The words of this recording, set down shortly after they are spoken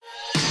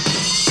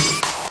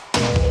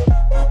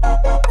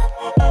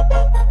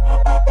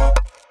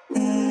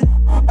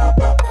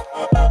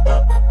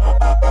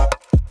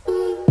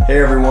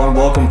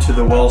to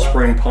the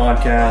Wellspring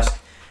Podcast.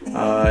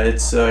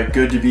 It's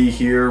good to be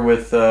here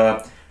with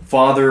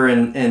father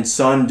and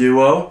son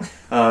duo.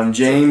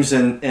 James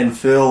and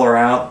Phil are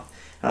out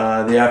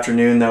the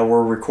afternoon that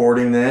we're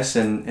recording this,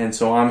 and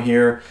so I'm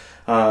here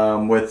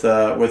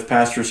with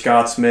Pastor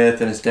Scott Smith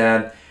and his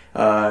dad,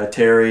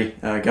 Terry.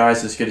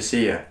 Guys, it's good to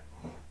see you.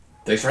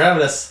 Thanks for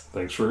having us.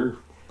 Thanks for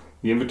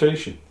the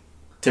invitation.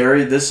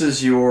 Terry, this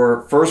is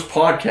your first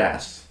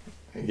podcast.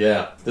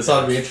 Yeah, this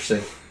ought to be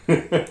interesting.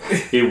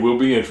 It will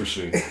be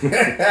interesting.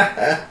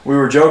 We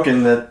were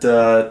joking that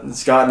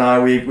Scott and I,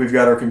 we've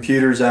got our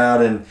computers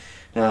out, and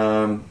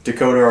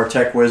Dakota, our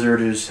tech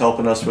wizard, who's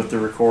helping us with the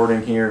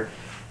recording here,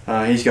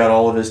 he's got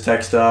all of his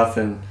tech stuff,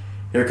 and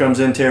here comes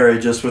in Terry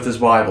just with his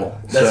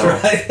Bible. That's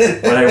right.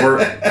 But hey,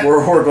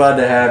 we're glad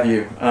to have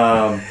you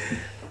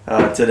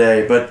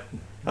today. But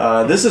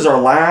this is our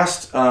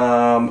last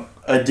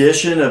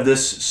edition of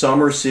this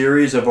summer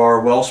series of our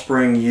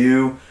Wellspring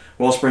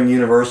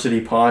University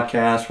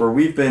podcast, where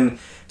we've been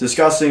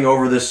discussing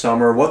over this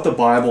summer what the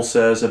Bible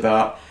says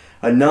about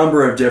a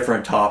number of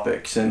different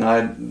topics. And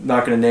I'm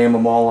not going to name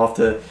them all off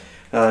the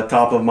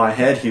top of my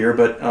head here,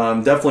 but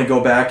definitely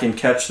go back and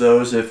catch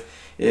those if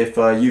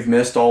you've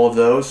missed all of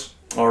those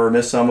or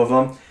missed some of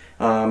them.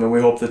 And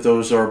we hope that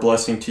those are a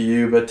blessing to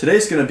you. But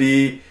today's going to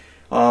be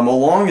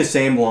along the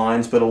same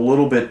lines, but a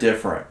little bit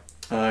different.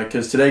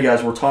 Because today,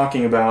 guys, we're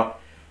talking about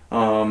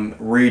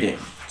reading.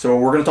 So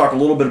we're going to talk a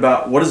little bit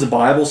about what does the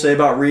Bible say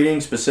about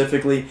reading,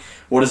 specifically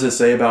what does it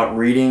say about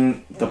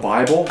reading the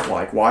Bible,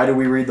 like why do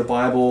we read the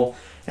Bible,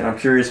 and I'm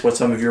curious what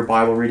some of your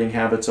Bible reading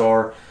habits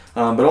are,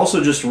 but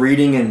also just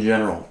reading in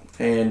general.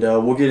 And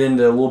we'll get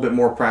into a little bit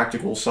more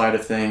practical side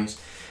of things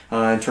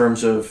in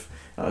terms of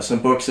some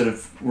books that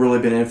have really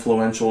been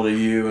influential to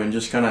you, and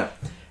just kind of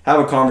have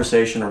a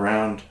conversation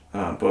around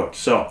books.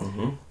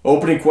 So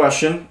opening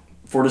question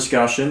for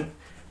discussion.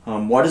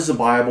 What does the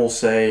Bible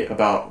say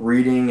about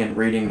reading and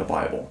reading the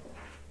Bible?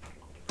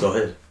 Go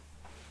ahead.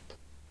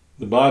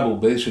 The Bible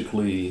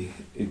basically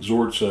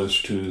exhorts us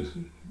to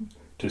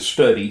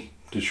study,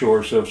 to show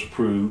ourselves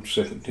approved,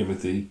 2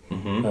 Timothy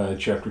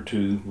chapter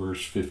 2,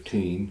 verse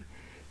 15,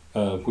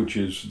 which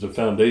is the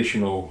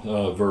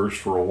foundational verse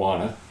for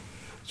Awana.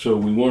 So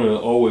we want to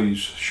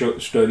always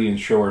study and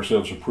show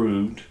ourselves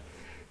approved.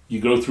 You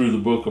go through the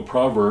book of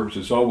Proverbs,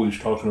 it's always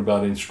talking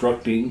about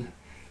instructing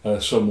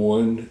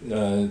someone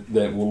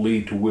that will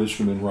lead to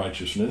wisdom and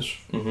righteousness.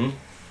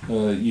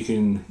 You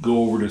can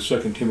go over to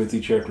 2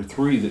 Timothy chapter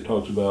 3 that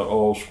talks about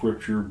all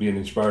scripture being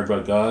inspired by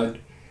God,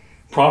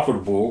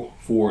 profitable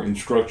for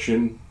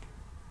instruction,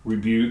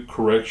 rebuke,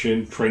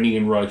 correction, training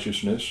in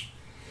righteousness.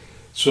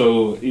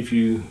 So if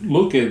you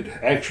look at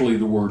actually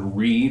the word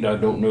read, I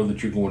don't know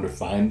that you're going to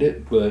find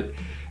it, but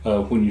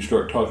when you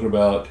start talking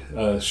about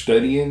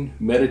studying,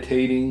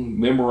 meditating,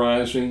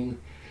 memorizing,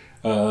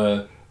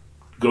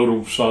 go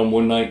to Psalm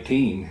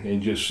 119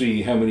 and just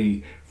see how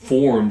many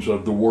forms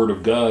of the Word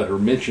of God are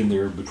mentioned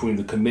there between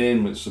the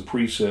commandments, the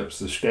precepts,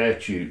 the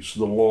statutes,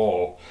 the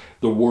law,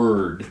 the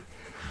Word.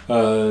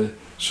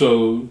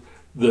 So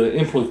the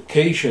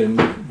implication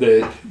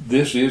that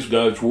this is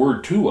God's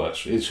Word to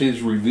us, it's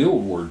His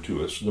revealed Word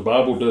to us. The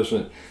Bible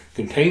doesn't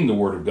contain the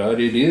Word of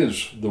God, it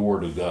is the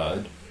Word of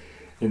God.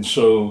 And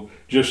so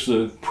just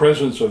the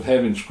presence of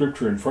having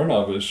Scripture in front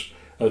of us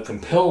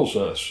compels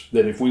us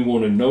that if we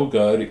want to know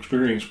God,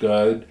 experience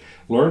God,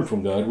 learn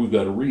from God, we've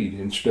got to read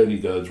and study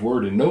God's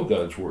Word and know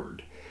God's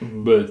Word.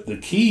 But the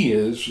key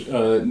is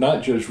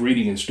not just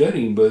reading and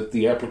studying, but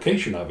the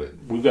application of it.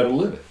 We've got to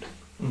live it.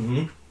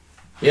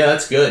 Yeah,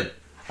 that's good.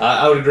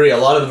 I would agree. A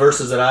lot of the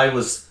verses that I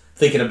was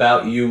thinking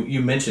about,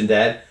 you mentioned,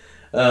 Dad.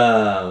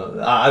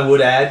 I would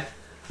add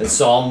in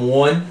Psalm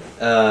 1,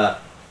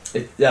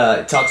 it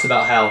talks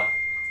about how,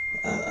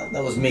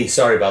 that was me,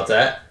 sorry about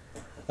that.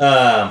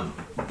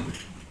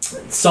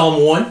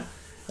 Psalm 1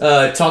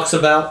 talks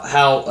about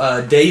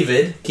how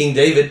King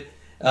David,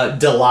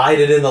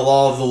 delighted in the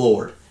law of the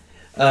Lord,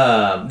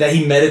 that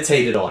he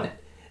meditated on it.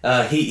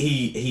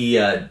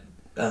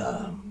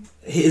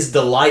 His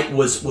delight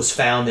was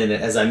found in it,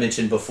 as I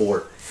mentioned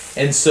before.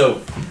 And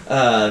so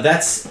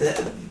that's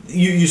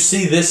you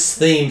see this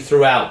theme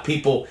throughout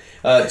people,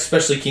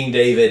 especially King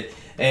David,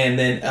 and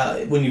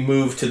then when you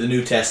move to the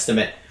New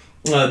Testament,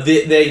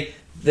 it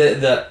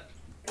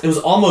was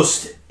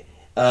almost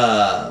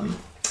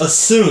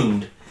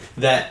assumed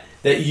that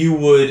you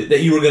were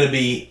going to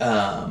be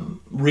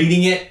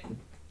reading it,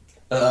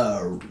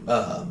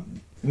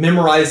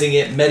 memorizing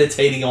it,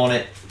 meditating on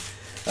it,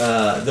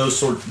 those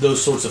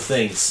sorts of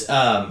things.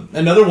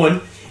 Another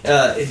one,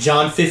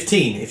 John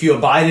 15. If you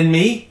abide in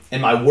me and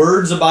my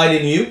words abide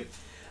in you,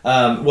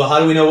 well, how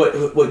do we know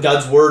what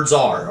God's words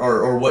are,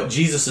 or what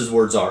Jesus'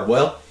 words are?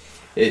 Well,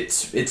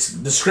 it's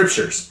the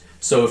Scriptures.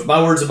 So if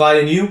my words abide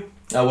in you,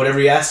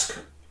 whatever you ask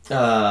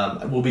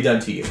will be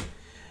done to you.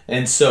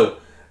 And so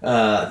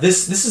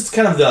this is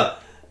kind of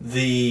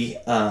the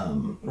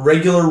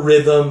regular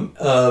rhythm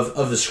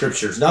of the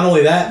Scriptures. Not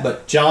only that,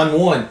 but John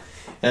 1,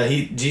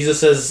 Jesus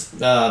says, in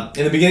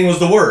the beginning was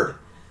the Word.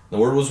 The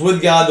Word was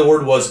with God, the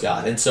Word was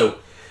God. And so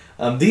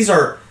these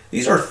are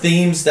these are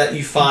themes that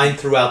you find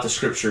throughout the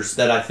scriptures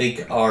that I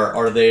think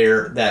are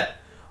there, that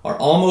are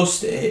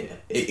almost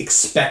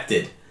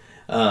expected.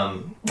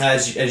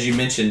 As you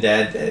mentioned,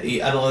 Dad, I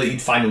don't know that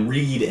you'd find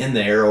read in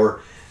there,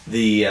 or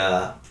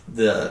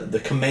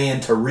the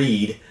command to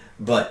read,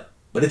 but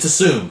it's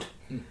assumed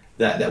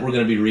that we're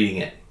going to be reading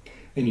it.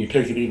 And you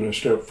take it even a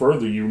step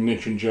further. You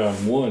mentioned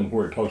John 1,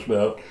 where it talks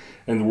about,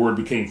 and the Word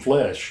became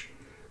flesh.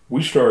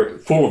 We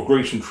start full of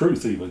grace and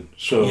truth even.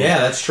 So yeah,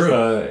 that's true.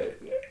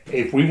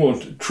 If we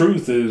want,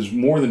 truth is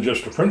more than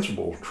just a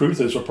principle. Truth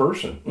is a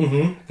person.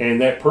 Mm-hmm.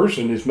 And that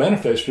person is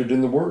manifested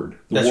in the Word.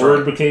 The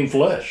Word became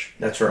flesh.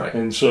 That's right.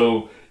 And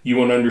so you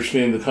want to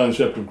understand the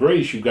concept of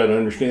grace, you've got to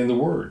understand the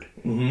Word.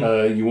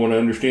 Mm-hmm. You want to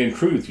understand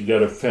truth, you've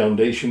got a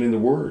foundation in the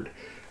Word.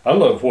 I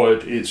love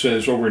what it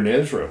says over in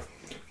Ezra.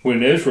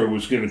 When Ezra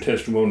was given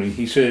testimony,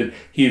 he said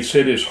he had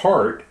set his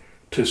heart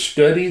to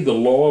study the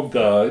law of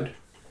God,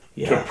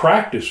 to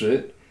practice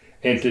it,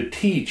 and to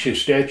teach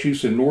his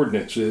statutes and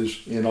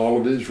ordinances in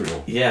all of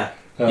Israel. Yeah.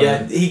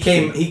 He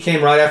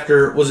came right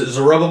after, was it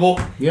Zerubbabel?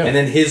 Yeah. And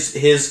then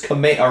his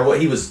command, or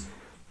what he was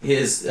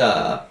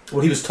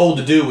told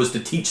to do was to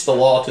teach the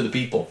law to the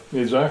people.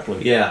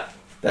 Exactly. Yeah.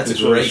 That's a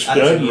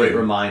great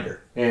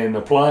reminder. And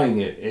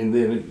applying it, and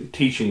then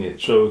teaching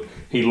it. So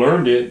he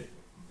learned it,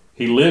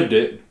 he lived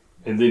it,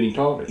 and then he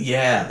taught it.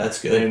 Yeah,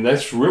 that's good. And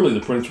that's really the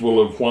principle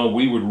of why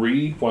we would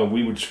read, why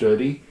we would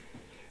study,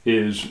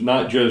 is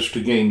not just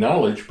to gain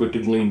knowledge, but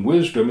to glean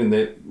wisdom, and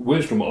that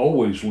wisdom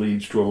always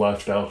leads to a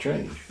lifestyle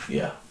change.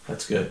 Yeah,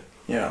 that's good.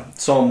 Yeah,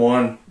 Psalm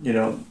 1,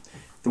 the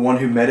one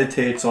who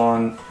meditates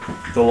on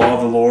the law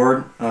of the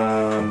Lord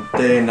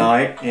day and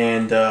night,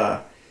 and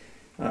the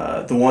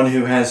one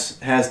who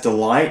has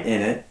delight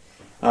in it,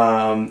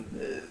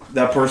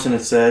 that person,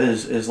 it said,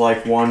 is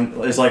like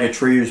a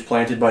tree who's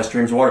planted by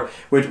streams of water,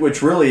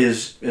 which really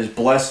is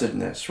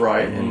blessedness,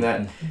 right? Mm-hmm. And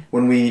that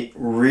when we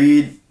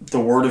read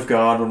the Word of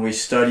God, when we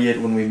study it,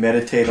 when we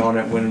meditate on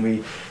it, when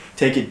we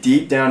take it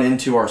deep down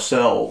into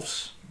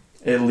ourselves,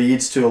 it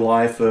leads to a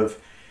life of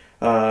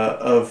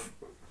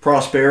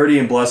prosperity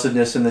and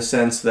blessedness, in the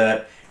sense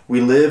that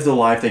we live the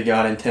life that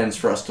God intends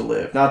for us to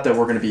live. Not that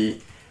we're going to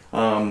be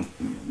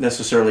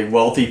necessarily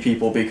wealthy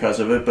people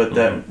because of it, but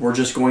that we're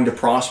just going to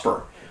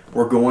prosper.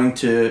 We're going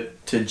to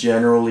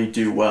generally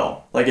do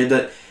well. Like it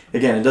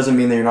doesn't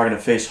mean that you're not going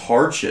to face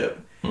hardship,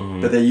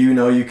 but that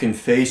you can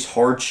face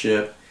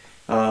hardship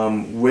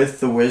with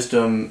the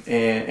wisdom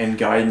and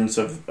guidance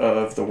of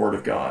the Word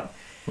of God.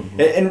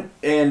 Mm-hmm.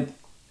 And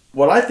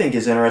what I think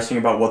is interesting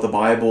about what the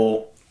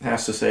Bible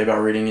has to say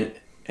about reading it,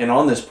 and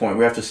on this point,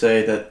 we have to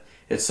say that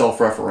it's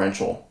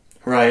self-referential,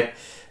 right?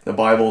 The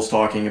Bible is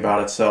talking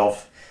about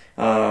itself.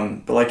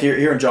 But like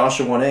here in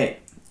Joshua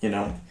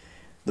 1:8,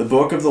 the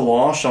book of the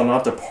law shall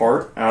not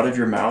depart out of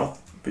your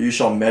mouth, but you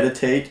shall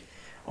meditate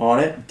on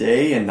it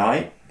day and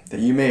night,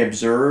 that you may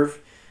observe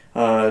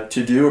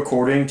to do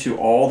according to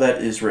all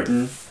that is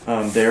written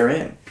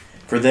therein.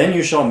 For then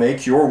you shall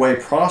make your way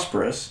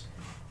prosperous,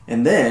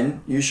 and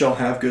then you shall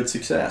have good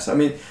success. I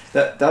mean,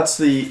 that's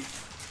the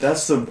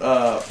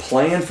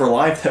plan for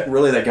life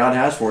that God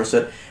has for us,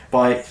 that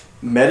by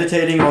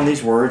meditating on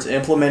these words,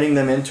 implementing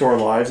them into our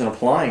lives and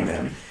applying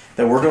them,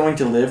 that we're going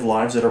to live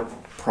lives that are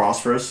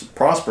prosperous, and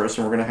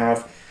we're going to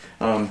have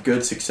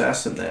good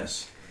success in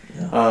this.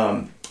 Yeah.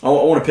 I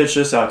want to pitch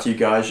this out to you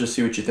guys, just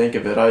see what you think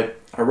of it.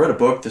 I read a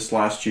book this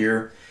last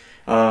year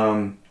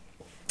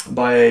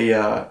by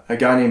a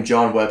guy named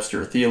John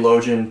Webster, a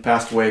theologian,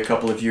 passed away a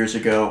couple of years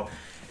ago,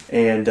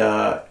 and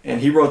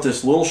he wrote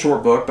this little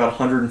short book, about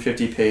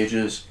 150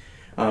 pages,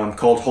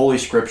 called Holy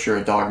Scripture,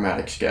 A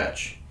Dogmatic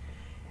Sketch.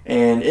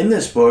 And in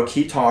this book,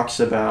 he talks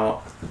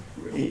about,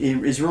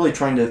 he's really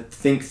trying to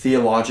think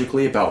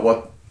theologically about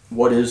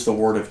what is the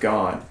Word of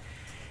God.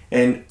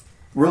 And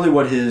really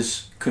what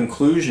his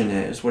conclusion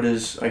is, what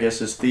his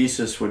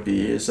thesis would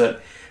be, is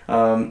that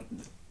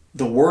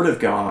the Word of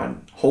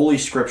God, Holy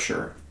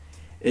Scripture,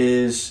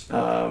 is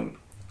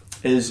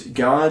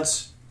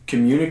God's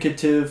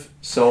communicative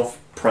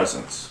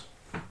self-presence.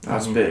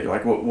 That's big.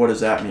 Like, what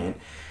does that mean?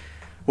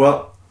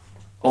 Well,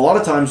 a lot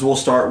of times we'll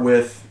start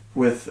with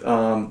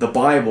the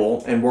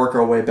Bible and work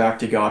our way back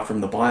to God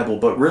from the Bible,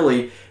 but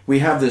really we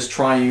have this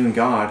triune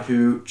God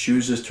who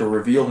chooses to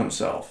reveal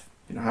himself.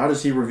 How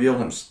does he reveal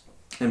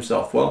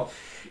himself? Well,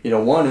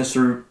 one is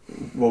through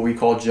what we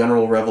call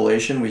general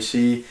revelation. We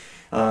see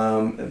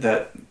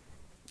that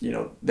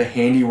the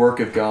handiwork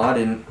of God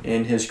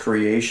in his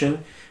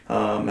creation.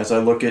 As I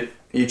look at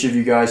each of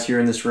you guys here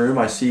in this room,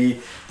 I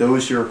see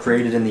those who are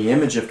created in the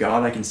image of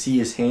God. I can see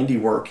his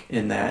handiwork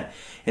in that,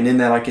 and in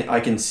that I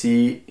can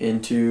see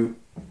into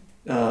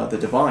the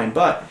divine.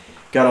 But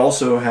God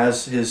also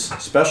has his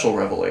special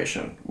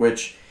revelation,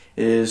 which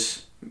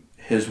is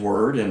his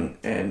word,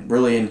 and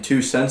really in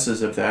two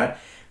senses of that,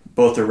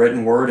 both the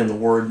written word and the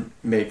word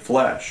made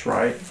flesh,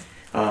 right?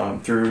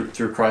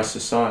 Through Christ the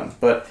Son.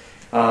 But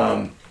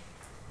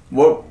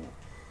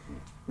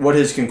what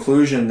his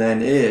conclusion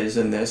then is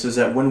in this is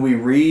that when we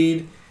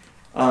read,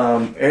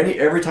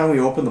 every time we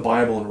open the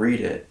Bible and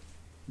read it,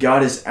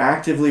 God is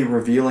actively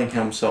revealing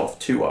himself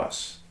to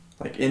us.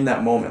 like in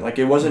that moment. Like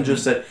it wasn't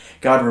just that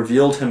God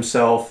revealed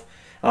himself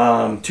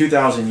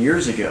 2,000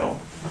 years ago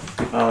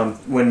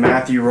when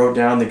Matthew wrote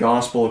down the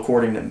gospel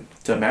according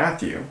to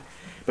Matthew,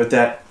 but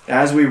that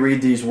as we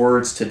read these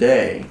words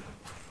today,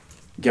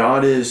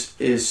 God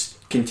is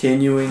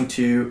continuing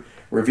to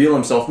reveal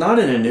himself, not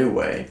in a new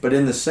way, but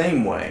in the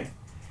same way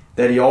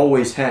that he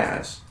always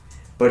has.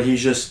 But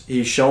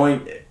he's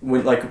showing,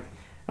 like,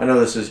 I know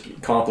this is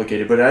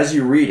complicated, but as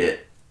you read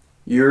it,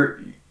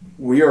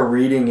 we are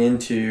reading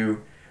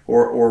into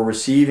or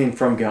receiving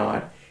from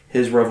God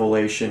his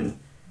revelation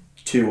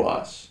to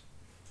us.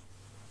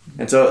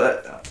 And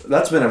so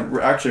that's been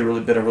actually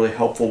really been a really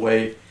helpful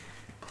way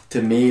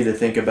to me to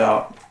think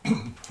about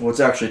what's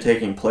actually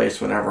taking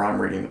place whenever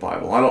I'm reading the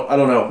Bible. I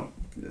don't know.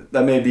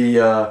 That may be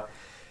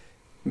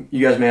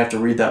you guys may have to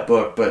read that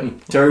book,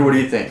 but Terry, what do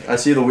you think? I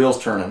see the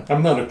wheels turning.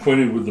 I'm not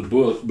acquainted with the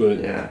book, but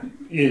yeah.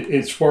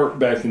 It sparked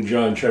back in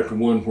John chapter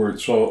 1 where it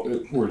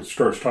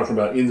starts talking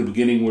about in the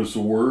beginning was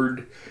the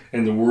Word,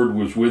 and the Word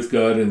was with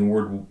God, and the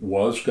Word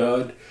was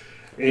God.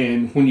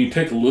 And when you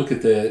take a look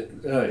at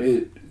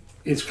that,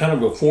 it's kind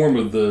of a form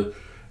of the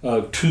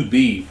to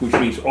be, which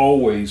means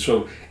always.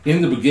 So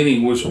in the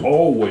beginning was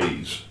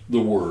always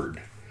the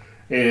Word,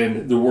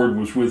 and the Word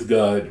was with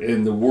God,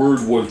 and the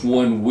Word was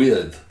one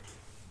with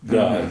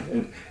God.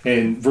 Mm-hmm.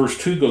 And verse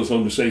 2 goes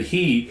on to say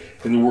he,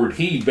 and the word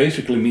he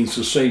basically means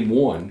the same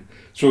one.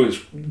 So it's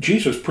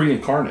Jesus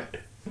pre-incarnate.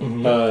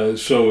 Mm-hmm.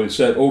 So it's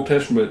that Old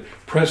Testament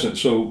present.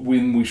 So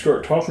when we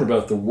start talking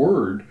about the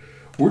Word,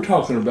 we're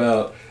talking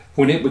about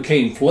when it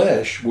became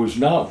flesh was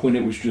not when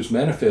it was just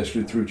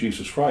manifested through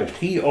Jesus Christ.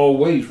 He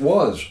always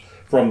was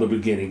from the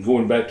beginning,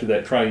 going back to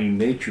that triune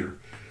nature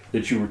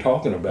that you were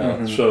talking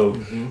about.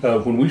 Mm-hmm. So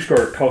when we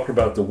start talking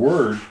about the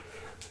Word,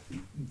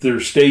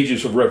 there's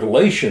stages of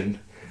revelation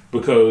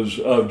because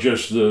of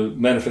just the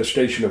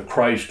manifestation of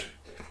Christ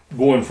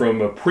going from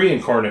a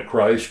pre-incarnate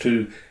Christ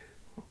to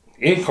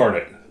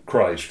incarnate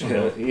Christ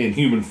in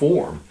human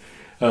form.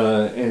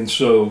 And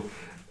so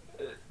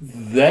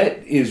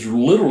that is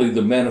literally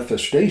the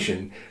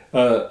manifestation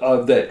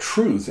of that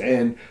truth.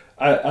 And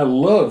I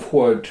love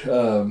what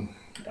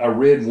I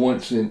read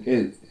once,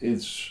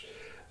 it's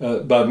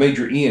by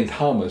Major Ian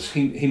Thomas.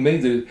 He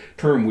made the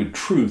term with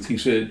truth. He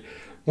said,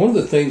 one of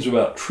the things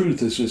about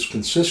truth is its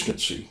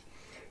consistency,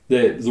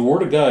 that the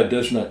Word of God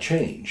does not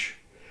change.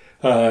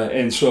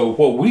 And so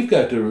what we've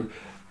got to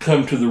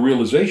come to the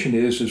realization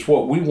is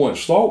what we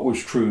once thought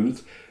was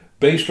truth,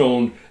 based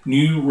on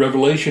new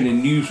revelation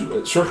and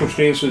new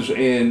circumstances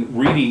and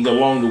reading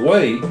along the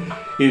way,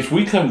 is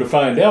we come to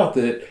find out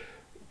that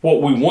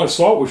what we once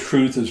thought was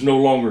truth is no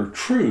longer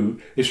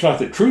true. It's not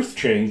that truth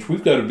changed.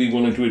 We've got to be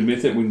willing to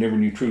admit that we never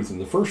knew truth in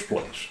the first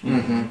place.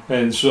 Mm-hmm.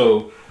 And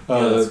so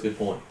that's a good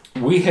point.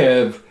 We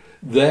have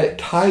that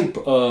type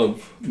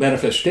of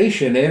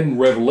manifestation and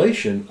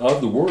revelation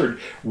of the Word,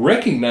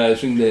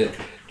 recognizing that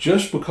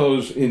just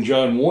because in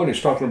John 1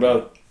 it's talking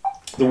about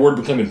the Word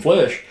becoming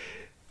flesh,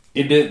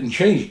 it didn't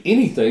change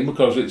anything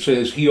because it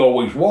says he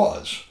always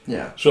was.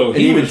 Yeah. So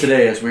even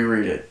today as we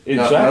read it,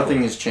 exactly.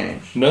 Nothing has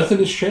changed. Nothing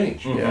has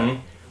changed. Mm-hmm. Yeah.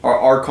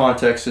 Our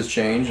context has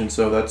changed, and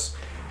so that's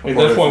why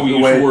we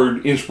use the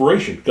word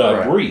inspiration.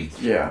 God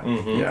breathed. Yeah.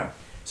 Mm-hmm. Yeah.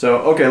 So,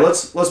 okay,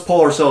 let's pull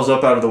ourselves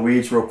up out of the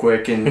weeds real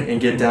quick and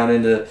get down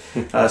into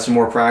some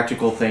more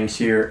practical things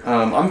here.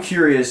 I'm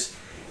curious,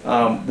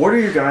 what are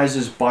your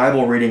guys'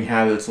 Bible reading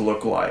habits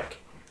look like?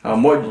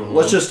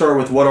 Let's just start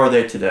with what are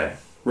they today,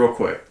 real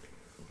quick.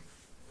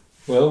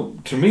 Well,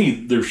 to me,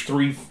 there's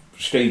 3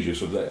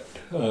 stages of that.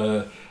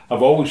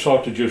 I've always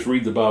sought to just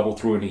read the Bible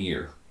through in a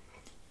year.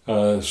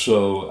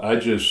 So I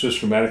just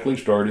systematically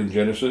start in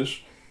Genesis,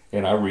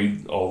 and I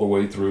read all the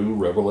way through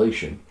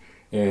Revelation.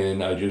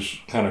 And I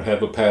just kind of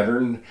have a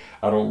pattern.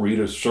 I don't read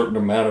a certain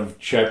amount of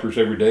chapters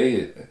every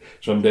day.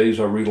 Some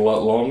days I read a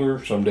lot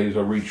longer. Some days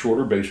I read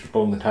shorter based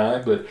upon the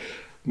time. But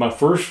my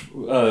first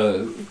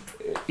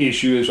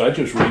issue is I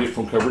just read it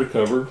from cover to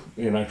cover,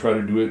 and I try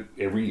to do it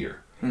every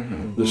year.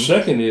 Mm-hmm. The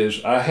second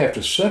is I have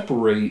to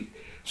separate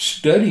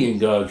studying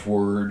God's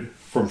Word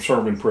from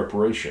sermon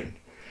preparation.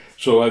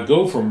 So I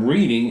go from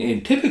reading,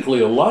 and typically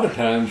a lot of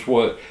times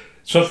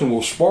something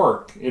will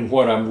spark in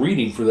what I'm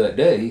reading for that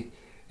day,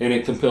 and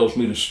it compels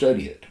me to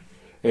study it.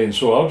 And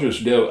so I'll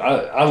just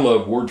I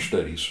love word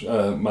studies.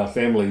 My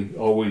family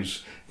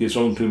always gets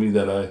on to me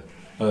that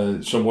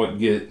I somewhat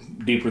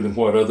get deeper than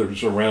what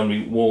others around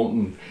me want.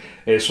 And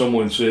as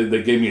someone said,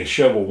 they gave me a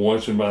shovel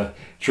once in my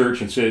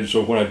church and said,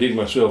 so when I dig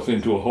myself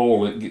into a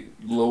hole, it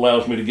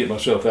allows me to get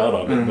myself out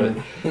of it.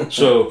 Mm-hmm. But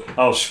so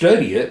I'll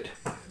study it,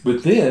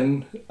 but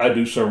then I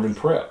do sermon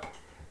prep.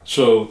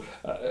 So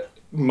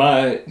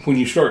when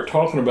you start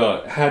talking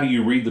about how do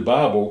you read the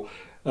Bible,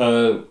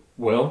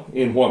 well,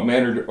 in what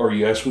manner are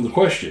you asking the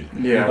question?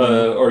 Yeah.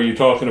 Are you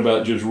talking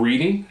about just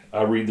reading?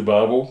 I read the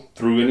Bible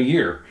through in a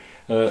year.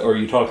 Are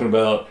you talking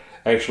about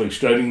actually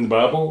studying the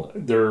Bible?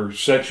 There are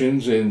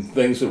sections and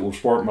things that will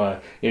spark my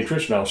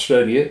interest, and I'll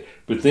study it.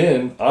 But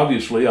then,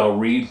 obviously, I'll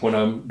read when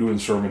I'm doing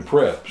sermon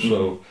prep.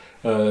 So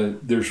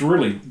there's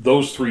really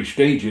those three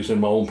stages in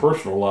my own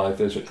personal life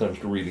as it comes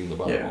to reading the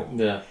Bible.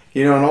 Yeah.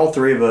 You know, and all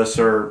three of us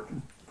are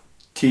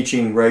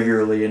teaching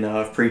regularly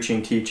enough,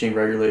 teaching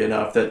regularly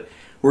enough that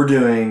we're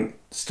doing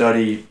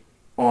study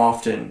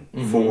often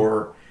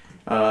for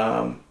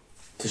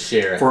to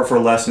share it. for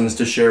lessons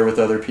to share with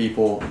other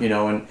people. You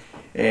know,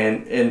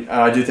 and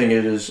I do think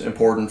it is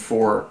important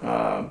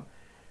for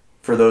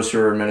those who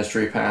are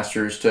ministry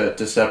pastors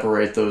to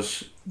separate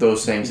those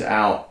things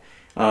out.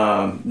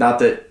 Not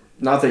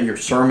that your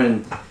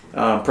sermon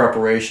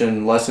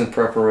preparation, lesson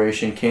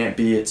preparation can't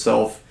be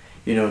itself,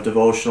 you know,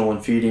 devotional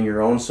and feeding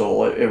your own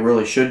soul. It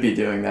really should be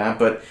doing that,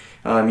 but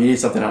you need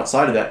something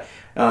outside of that.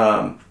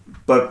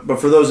 But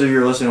for those of you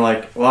who are listening,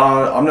 like,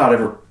 well, I'm not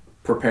ever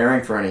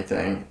preparing for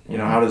anything. You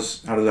know, how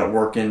does that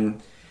work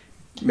in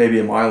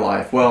my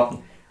life?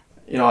 Well,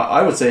 you know,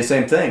 I would say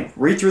same thing.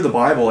 Read through the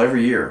Bible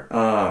every year.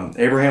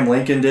 Abraham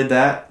Lincoln did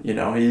that. You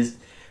know,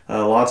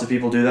 lots of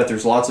people do that.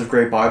 There's lots of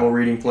great Bible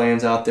reading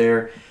plans out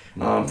there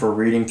for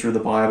reading through the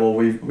Bible.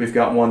 We've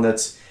got one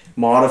that's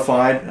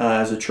modified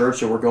as a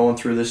church that we're going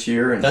through this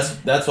year. And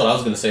that's what I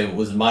was going to say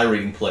was my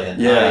reading plan.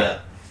 Yeah.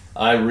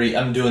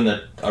 I'm doing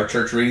our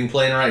church reading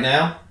plan right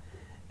now,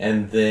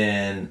 and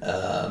then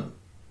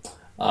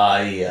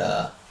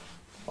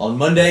on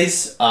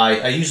Mondays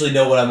I usually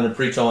know what I'm going to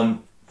preach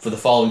on for the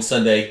following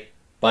Sunday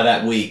by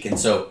that week, and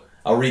so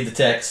I'll read the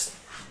text,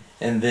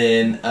 and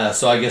then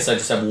so I guess I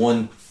just have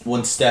one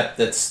step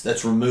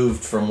that's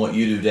removed from what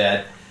you do,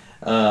 Dad.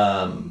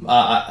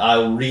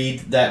 I'll read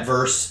that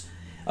verse,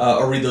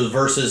 or read those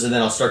verses, and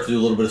then I'll start to do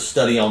a little bit of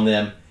study on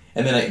them,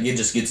 and then it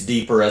just gets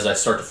deeper as I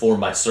start to form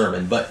my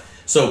sermon. But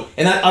so,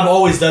 and I've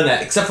always done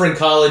that, except for in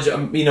college.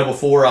 You know,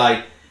 before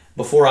I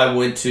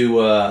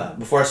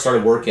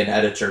started working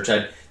at a church,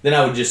 I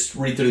would just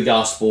read through the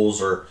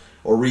Gospels or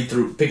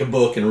pick a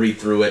book and read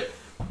through it.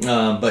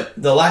 But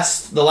the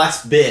last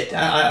bit,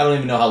 I don't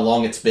even know how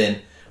long it's been,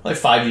 like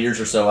 5 years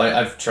or so.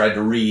 I've tried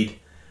to read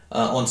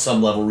on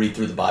some level, read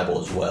through the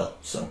Bible as well.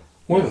 So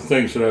one of the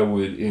things that I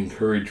would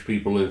encourage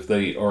people, if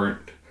they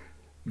aren't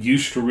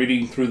used to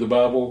reading through the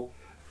Bible,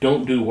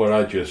 don't do what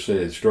I just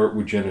said. Start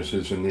with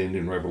Genesis and end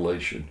in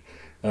Revelation.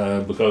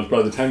 Because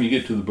by the time you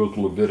get to the book of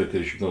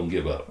Leviticus, you're going to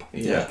give up.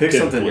 Yeah, pick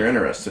something you're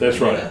interested in.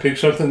 That's right. Yeah. Pick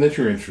something that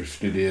you're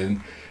interested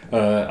in.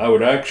 I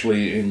would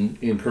actually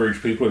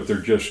encourage people, if they're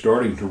just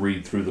starting to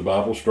read through the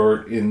Bible,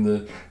 start in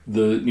the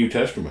New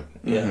Testament.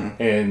 yeah,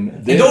 And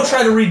and don't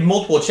try to read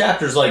multiple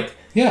chapters. Like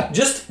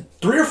just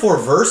 3 or 4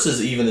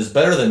 verses even is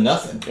better than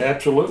nothing.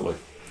 Absolutely.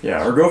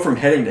 Yeah, or go from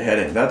heading to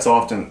heading. That's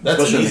often, That's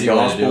especially an in easy the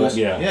way to do Gospels.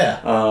 it.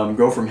 Yeah.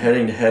 Go from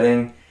heading to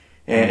heading,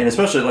 and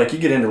especially like you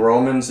get into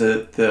Romans,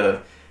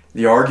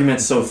 the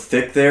argument's so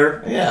thick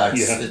there. Yeah.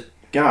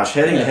 Gosh,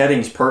 heading to heading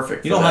is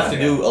perfect. You don't have to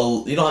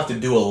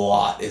do a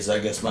lot. Is I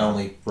guess my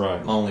only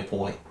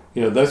point.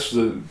 Yeah, that's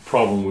the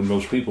problem with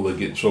most people. They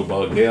get so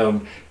bogged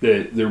down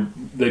that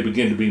they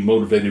begin to be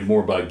motivated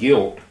more by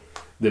guilt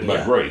than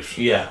by grace.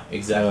 Yeah,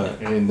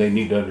 exactly. And they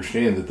need to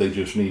understand that they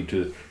just need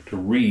to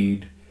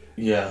read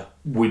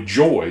with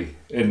joy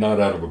and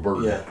not out of a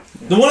burden. Yeah.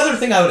 The one other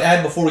thing I would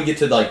add before we get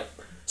to like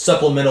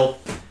supplemental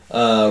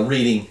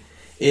reading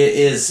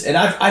is, and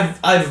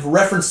I've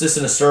referenced this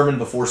in a sermon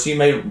before, so you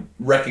may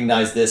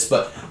recognize this,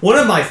 but one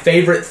of my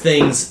favorite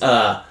things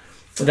that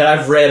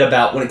I've read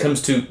about when it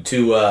comes to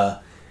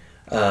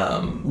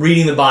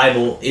reading the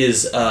Bible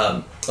is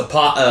a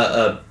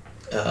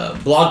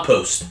blog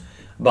post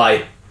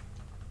by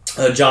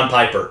John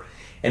Piper,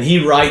 and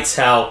he writes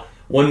how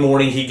one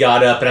morning he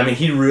got up, and I mean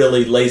he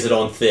really lays it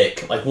on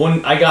thick. Like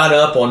I got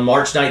up on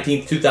March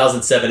 19th,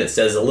 2007. It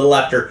says a little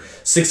after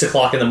 6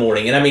 o'clock in the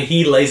morning, and I mean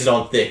he lays it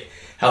on thick.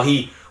 How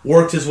he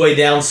worked his way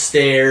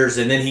downstairs,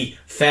 and then he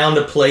found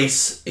a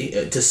place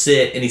to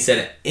sit, and he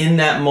said, in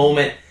that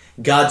moment,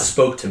 God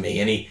spoke to me.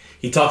 And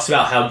he talks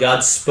about how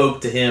God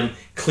spoke to him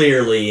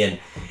clearly, and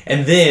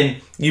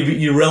then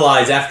you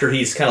realize after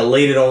he's kind of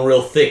laid it on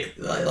real thick,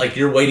 like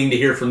you're waiting to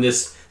hear from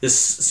this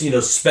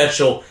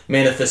special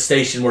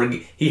manifestation where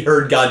he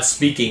heard God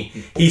speaking.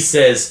 He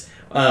says,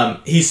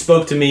 he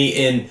spoke to me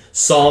in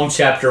Psalm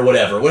chapter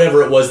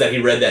whatever it was that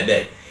he read that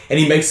day. And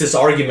he makes this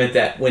argument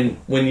that when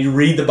you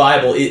read the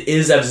Bible, it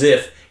is as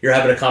if you're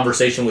having a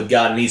conversation with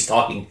God and He's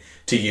talking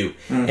to you.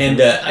 Mm-hmm.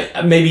 And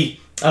I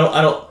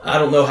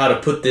don't know how to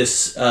put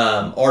this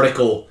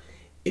article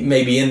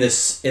maybe in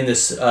this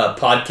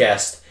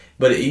podcast,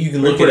 but you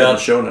can look it up. In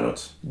the show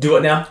notes. Do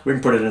it now. We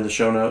can put it in the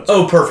show notes.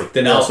 Oh, perfect.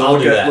 Then I'll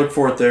do that. Look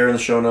for it there in the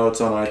show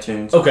notes on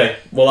iTunes. Okay.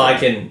 Well,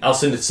 I'll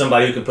send it to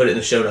somebody who can put it in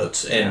the show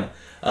notes, and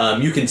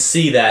you can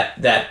see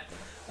that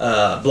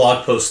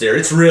blog post there.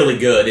 It's really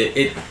good.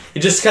 It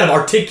just kind of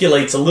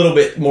articulates a little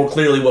bit more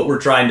clearly what we're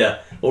trying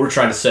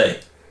to say.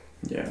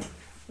 Yeah.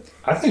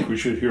 I think we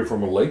should hear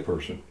from a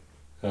layperson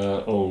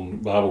on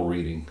Bible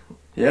reading.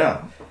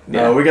 Yeah.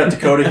 We got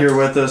Dakota here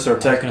with us, our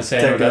tech guy.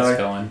 That's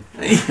going.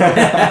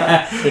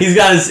 He's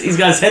got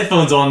his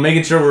headphones on,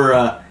 making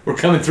sure we're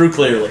coming through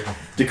clearly.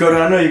 Dakota,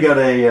 I know you got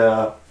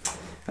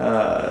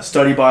a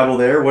study Bible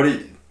there. What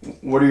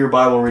do your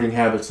Bible reading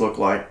habits look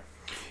like?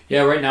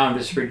 Yeah, right now I'm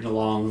just reading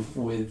along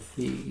with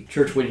the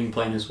church reading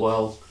plan as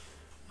well.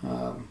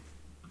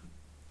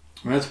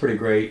 That's pretty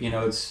great.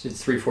 It's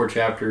 3-4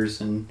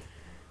 chapters and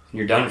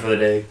you're done for the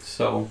day.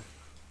 So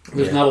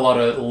there's not a lot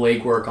of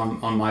legwork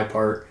on my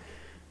part,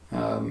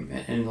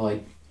 and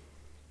like,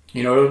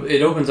 it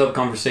opens up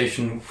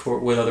conversation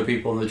with other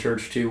people in the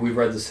church too. We've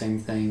read the same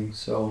thing,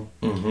 so.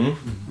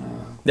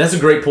 That's a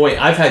great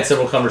point. I've had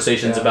several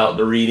conversations about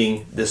the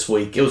reading this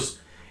week.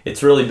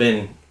 It's really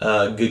been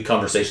a good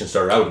conversation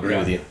starter. I would agree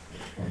with you.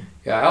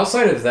 Yeah.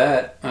 Outside of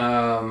that,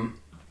 I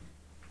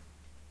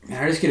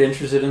just get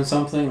interested in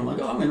something. I'm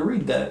like, I'm going to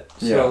read that.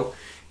 Yeah. So,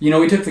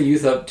 we took the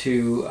youth up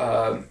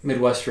to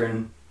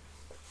Midwestern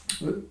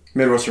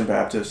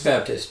Baptist.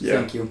 Yeah.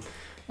 Thank you.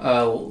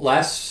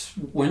 Last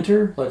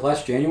winter, like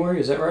last January,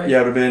 is that right?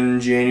 Yeah, it would have been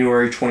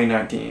January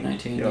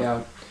 2019. Yep.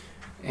 Yeah.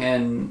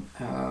 And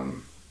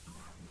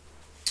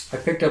I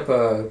picked up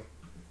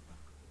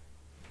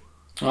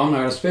I'm not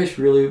going to space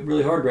really,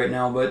 really hard right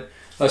now, but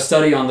a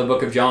study on the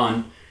book of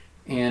John.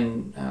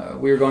 And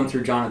we were going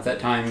through John at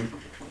that time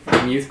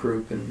in youth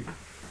group. And,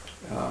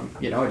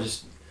 I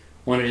just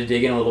wanted to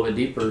dig in a little bit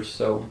deeper.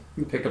 So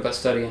we picked up that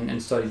study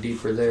and studied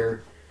deeper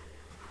there.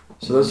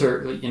 So those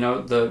are,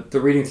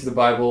 the reading through the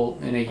Bible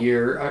in a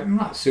year. I'm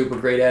not super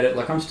great at it.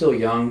 Like, I'm still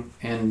young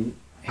and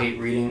hate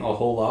reading a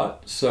whole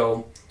lot.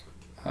 So,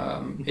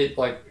 I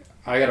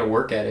got to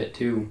work at it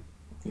too.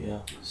 Yeah.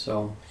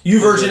 So.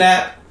 YouVersion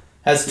app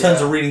has tons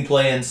of reading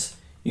plans.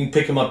 You can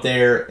pick them up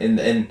there,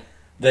 and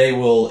they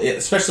will,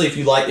 especially if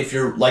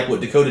you're like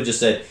what Dakota just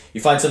said,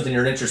 you find something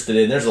you're interested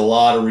in. There's a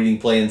lot of reading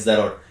plans that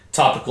are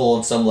topical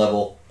on some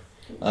level.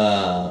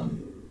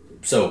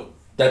 So.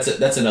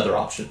 That's another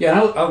option.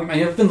 Yeah,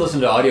 I've been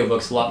listening to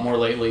audiobooks a lot more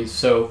lately,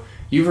 so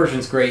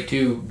YouVersion's great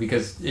too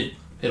because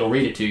it'll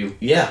read it to you.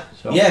 Yeah.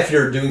 So. Yeah, if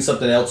you're doing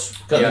something else,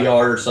 cutting the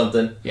yard or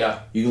something,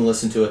 you can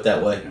listen to it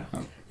that way.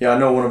 Yeah, I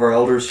know one of our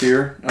elders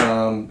here,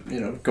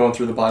 going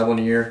through the Bible in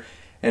a year,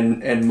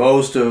 and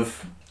most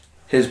of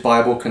his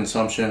Bible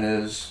consumption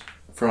is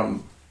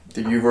from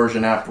the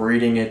YouVersion app,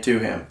 reading it to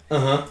him.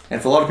 And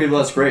for a lot of people,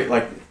 that's great.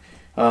 Like,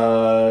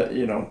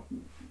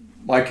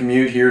 my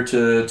commute here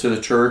to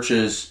the church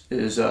is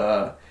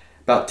about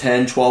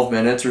 10-12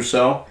 minutes or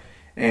so,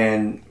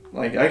 and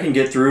like I can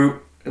get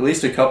through at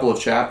least a couple of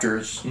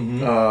chapters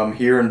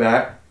here and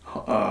back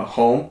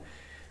home.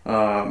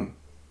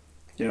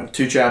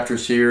 2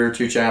 chapters here,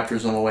 2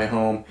 chapters on the way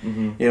home.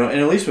 And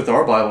at least with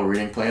our Bible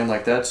reading plan,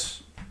 like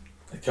that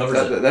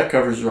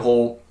covers the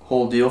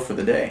whole deal for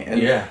the day.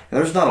 And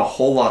there's not a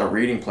whole lot of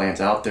reading plans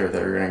out there that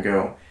are going to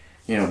go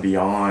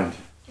beyond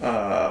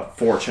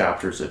 4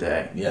 chapters a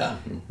day. Yeah.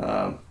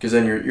 Because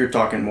then you're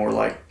talking more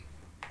like,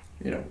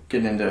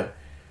 getting into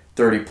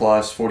 30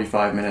 plus,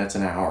 45 minutes,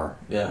 an hour.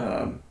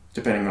 Yeah.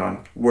 Depending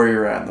on where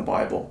you're at in the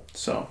Bible.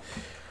 So,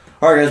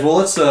 all right, guys. Well,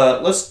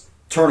 let's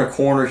turn a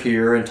corner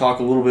here and talk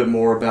a little bit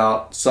more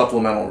about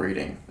supplemental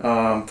reading.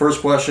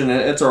 First question.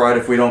 It's all right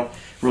if we don't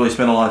really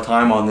spend a lot of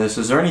time on this.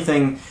 Is there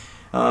anything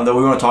that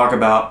we want to talk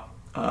about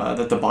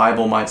that the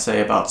Bible might say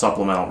about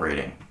supplemental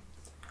reading?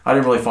 I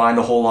didn't really find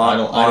a whole lot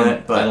on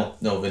it, but I don't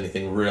know of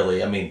anything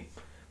really. I mean,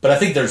 but I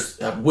think there's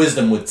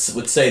wisdom would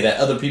say that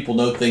other people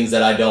know things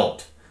that I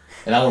don't,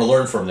 and I want to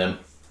learn from them.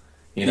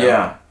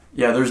 Yeah.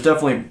 There's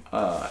definitely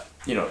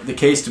the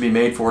case to be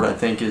made for it. I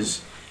think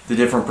is the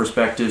different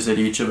perspectives that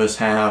each of us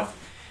have,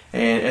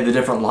 and the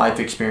different life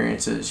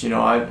experiences.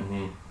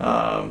 And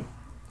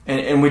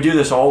we do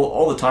this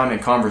all the time in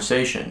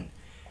conversation,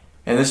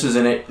 and this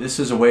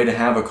is a way to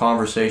have a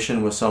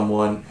conversation with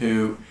someone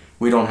who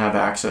we don't have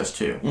access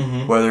to,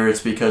 whether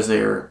it's because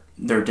they're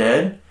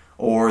dead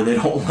or they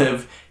don't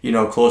live,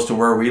 close to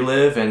where we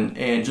live,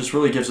 and just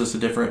really gives us a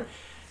different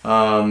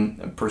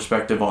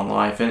perspective on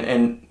life,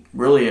 and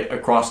really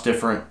across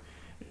different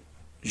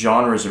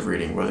genres of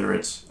reading, whether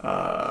it's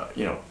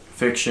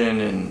fiction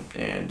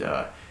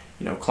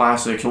and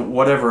classics,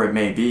 whatever it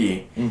may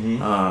be.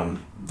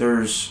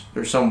 There's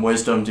some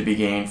wisdom to be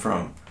gained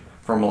from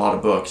a lot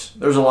of books.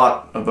 There's a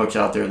lot of books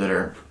out there that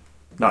are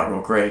not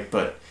real great,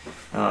 but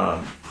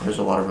there's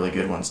a lot of really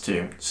good ones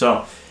too.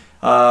 So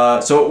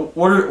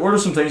what are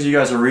some things you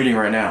guys are reading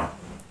right now?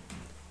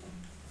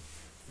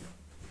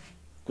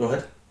 Go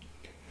ahead.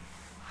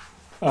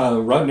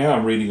 Right now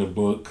I'm reading a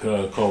book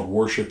called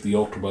Worship the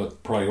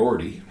Ultimate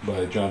Priority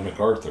by John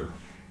MacArthur,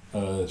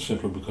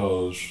 simply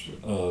because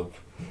of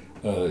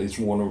it's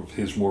one of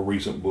his more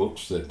recent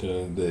books that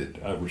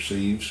I've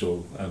received,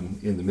 so I'm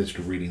in the midst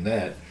of reading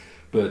that.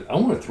 But I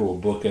want to throw a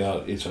book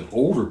out. It's an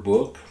older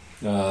book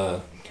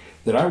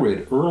that I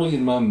read early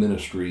in my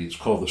ministry. It's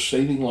called The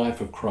Saving Life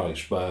of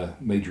Christ by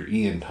Major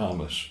Ian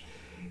Thomas.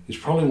 It's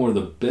probably one of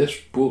the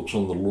best books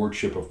on the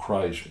Lordship of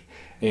Christ,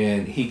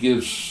 and he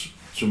gives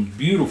some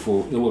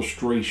beautiful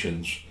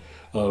illustrations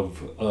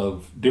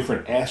of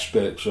different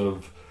aspects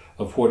of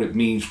what it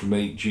means to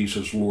make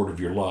Jesus Lord of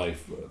your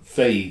life,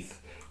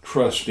 faith,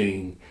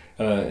 trusting,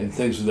 and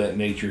things of that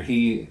nature.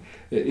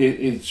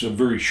 It's a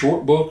very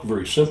short book, a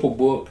very simple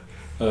book,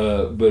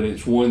 but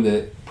it's one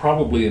that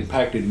probably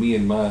impacted me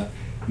in my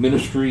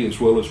ministry as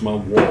well as my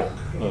walk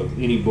of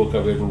any book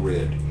I've ever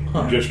read.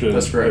 Just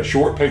That's great. a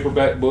short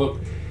paperback book,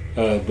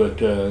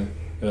 but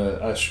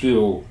I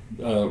still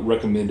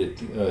recommend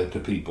it to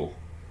people.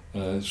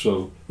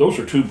 So those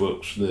are two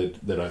books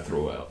that I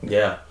throw out.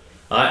 Yeah,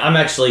 I'm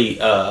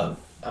actually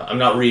I'm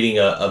not reading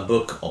a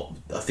book,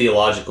 a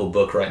theological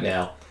book right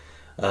now.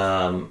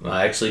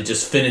 I actually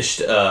just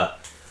finished a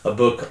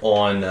book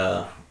on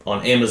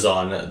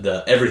Amazon,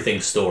 the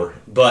Everything Store.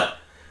 But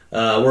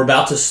we're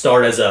about to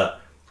start as a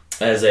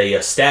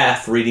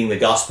staff reading the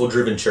Gospel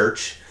Driven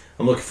Church.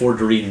 I'm looking forward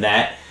to reading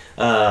that.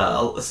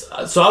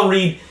 So I'll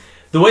read.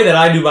 The way that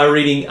I do my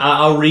reading,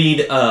 I'll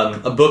read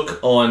a book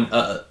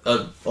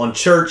on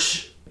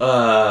church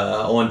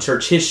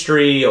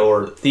history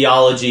or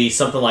theology,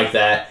 something like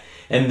that,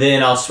 and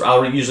then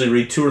I'll usually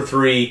read 2 or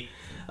 3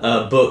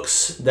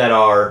 books that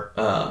are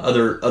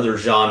other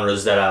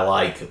genres that I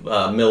like,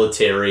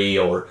 military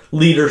or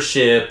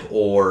leadership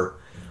or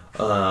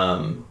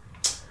I'm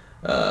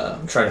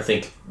trying to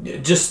think,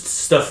 just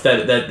stuff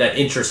that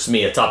interests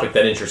me, a topic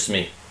that interests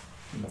me,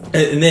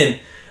 and then.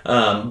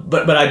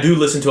 But I do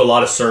listen to a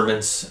lot of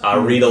sermons. I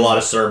read a lot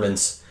of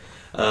sermons,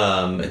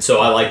 and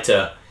so I like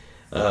to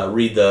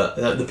read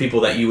the people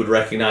that you would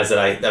recognize that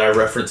I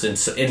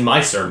reference in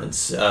my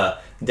sermons.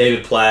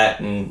 David Platt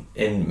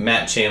and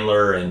Matt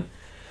Chandler and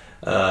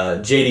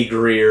J.D.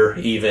 Greer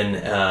even,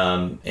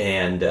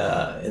 and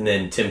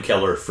then Tim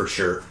Keller for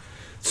sure.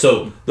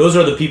 So those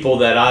are the people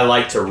that I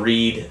like to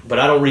read, but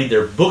I don't read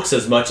their books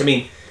as much. I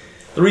mean,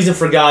 The Reason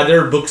for God,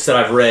 there are books that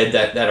I've read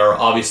that are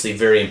obviously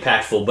very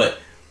impactful, but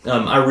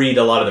I read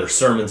a lot of their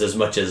sermons as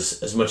much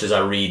as I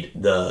read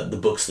the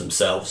books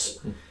themselves.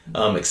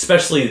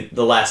 Especially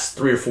the last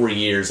 3 or 4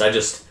 years, I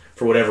just,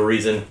 for whatever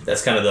reason,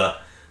 that's kind of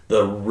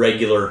the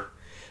regular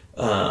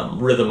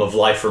rhythm of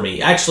life for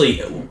me.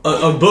 Actually,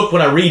 a book,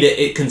 when I read it,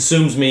 it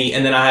consumes me,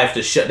 and then I have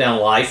to shut down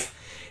life.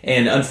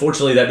 And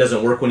unfortunately, that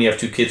doesn't work when you have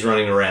 2 kids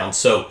running around.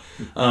 So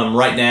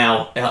right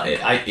now,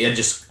 I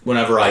just,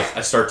 whenever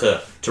I start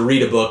to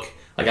read a book,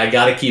 like I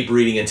got to keep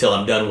reading until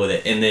I'm done with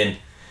it, and then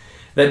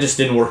that just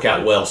didn't work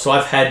out well. So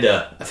I've had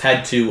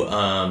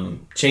to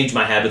change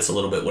my habits a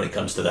little bit when it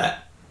comes to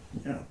that.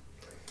 Yeah.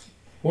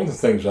 One of the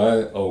things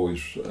I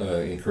always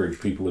encourage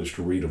people is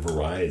to read a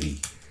variety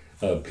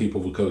of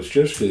people, because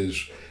just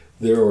as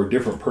there are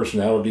different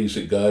personalities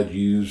that God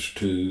used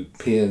to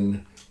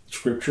pen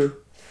Scripture,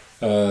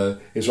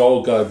 it's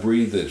all God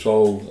breathed, it's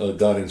all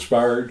God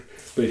inspired,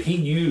 but He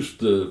used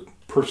the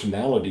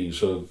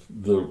personalities of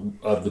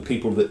the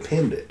people that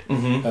penned it.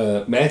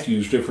 Mm-hmm.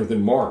 Matthew's different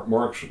than Mark.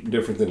 Mark's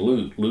different than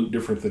Luke. Luke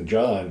different than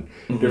John.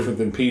 Mm-hmm. Different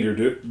than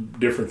Peter.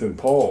 Different than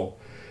Paul.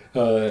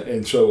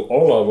 And so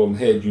all of them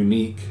had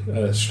unique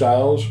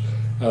styles.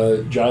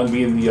 John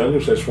being the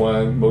youngest, that's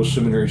why most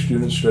seminary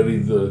students study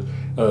the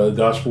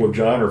Gospel of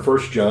John or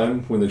 1 John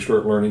when they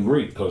start learning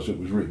Greek, because it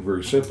was written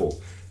very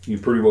simple. You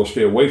pretty well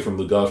stay away from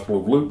the Gospel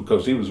of Luke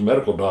because he was a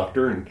medical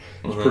doctor and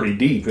it's pretty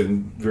deep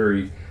and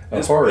very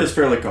hard. It's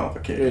fairly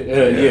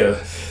complicated.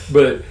 Yeah.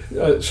 But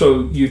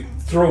so you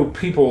throw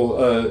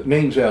people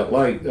names out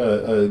like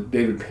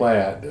David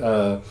Platt,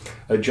 a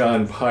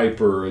John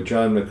Piper, a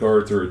John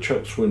MacArthur, a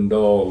Chuck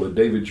Swindoll, a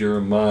David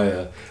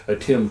Jeremiah, a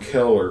Tim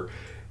Keller.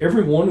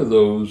 Every one of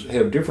those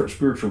have different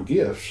spiritual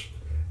gifts,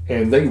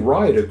 and they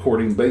write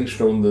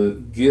based on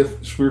the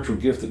spiritual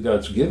gift that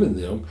God's given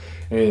them.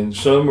 And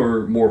some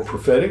are more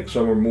prophetic,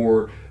 some are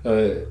more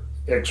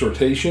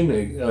exhortation,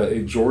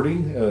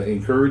 exhorting,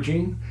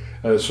 encouraging.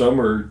 Some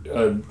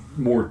are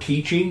more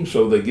teaching,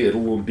 so they get a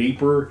little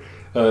deeper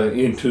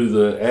into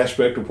the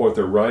aspect of what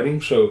they're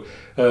writing. So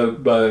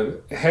by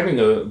having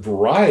a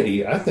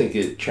variety, I think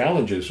it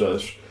challenges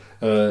us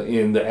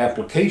in the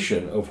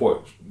application of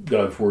what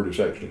God's Word is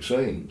actually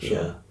saying. So.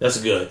 Yeah, that's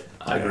good.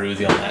 I agree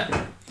with you on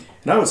that.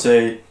 And I would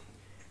say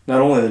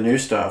not only the new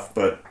stuff,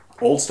 but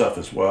old stuff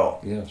as well.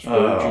 Yeah,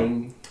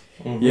 Spurgeon.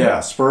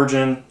 Yeah,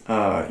 Spurgeon.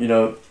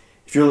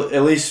 If you're,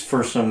 at least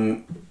for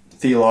some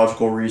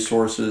theological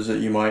resources that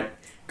you might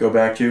go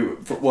back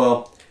to.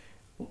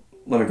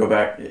 Let me go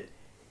back.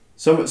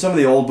 Some of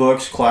the old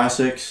books,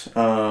 classics,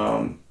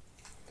 of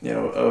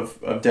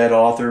dead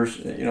authors.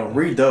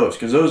 Read those,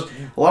 because a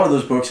lot of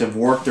those books have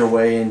worked their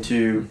way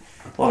into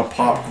a lot of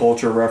pop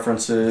culture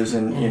references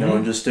and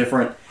and just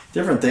different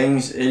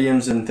things,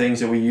 idioms and things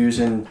that we use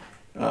in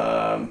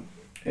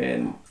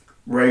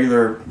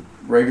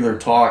regular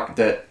talk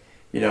that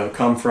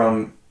come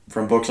from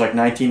books like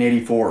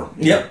 1984.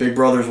 Yep. Big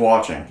Brother's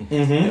Watching.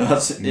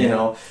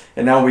 Mm-hmm.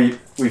 And now we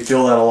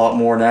feel that a lot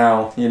more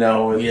now.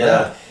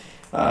 With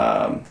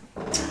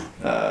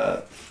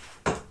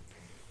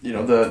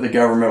the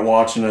government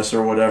watching us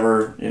or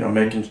whatever.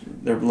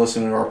 They're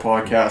listening to our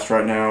podcast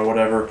right now or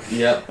whatever.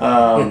 Yep.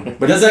 But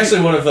that's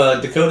actually one of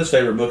Dakota's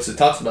favorite books that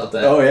talks about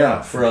that. Oh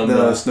yeah, from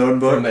the Snowden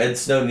book. From Ed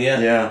Snowden.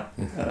 Yeah.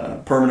 Yeah.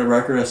 Permanent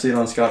record. I see it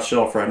on Scott's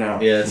shelf right now.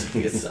 Yeah,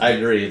 it's I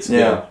agree. It's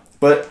yeah.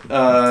 But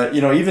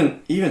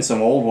even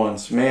some old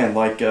ones, man,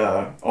 like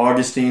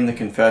Augustine, the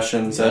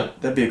Confessions.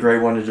 Yep. That'd be a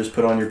great one to just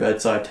put on your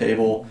bedside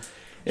table.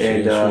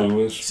 And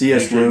Lewis.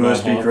 C.S. Dietrich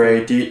Lewis be Bonhoeffer.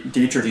 great.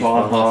 Dietrich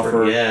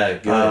Bonhoeffer. Yeah,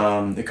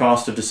 good. The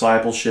Cost of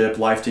Discipleship,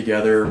 Life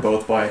Together,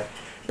 both by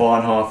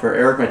Bonhoeffer.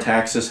 Eric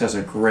Metaxas has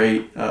a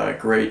great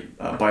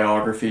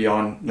biography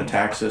on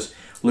Metaxas.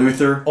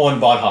 Luther.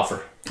 On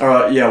Bonhoeffer.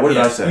 What did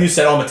I say? You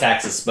said on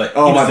Metaxas, but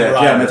Oh, he my was the bad.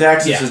 writer. Yeah,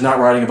 Metaxas is not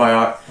writing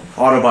a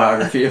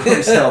autobiography of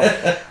himself.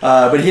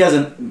 But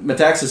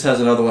Metaxas has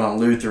another one on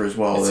Luther as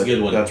well. It's a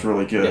good one. That's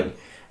really good.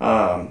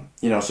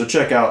 So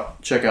check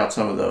out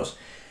some of those.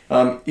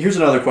 Here's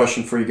another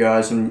question for you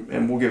guys,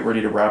 and we'll get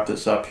ready to wrap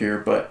this up here.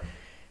 But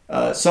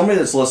somebody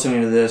that's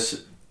listening to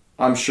this,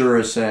 I'm sure,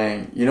 is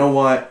saying, you know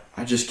what?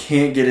 I just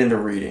can't get into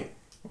reading.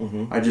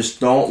 Mm-hmm. I just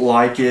don't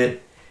like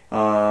it.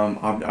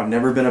 I've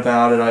never been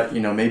about it.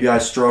 Maybe I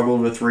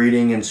struggled with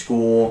reading in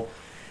school.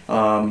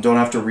 Don't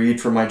have to read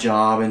for my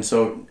job, and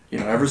so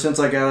ever since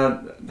I got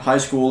out of high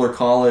school or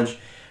college,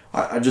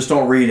 I just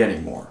don't read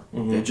anymore.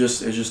 Mm-hmm. It's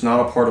just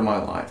not a part of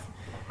my life.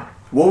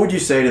 What would you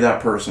say to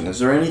that person? Is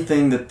there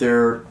anything that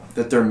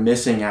they're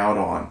missing out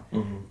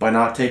on by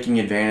not taking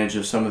advantage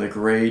of some of the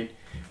great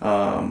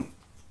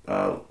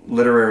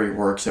literary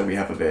works that we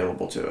have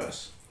available to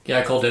us? Yeah,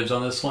 I call dibs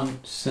on this one.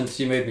 Since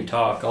you made me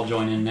talk, I'll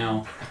join in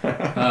now.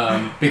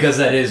 Because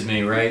that is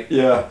me, right?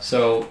 Yeah.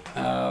 So,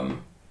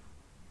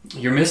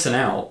 you're missing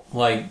out.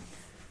 Like,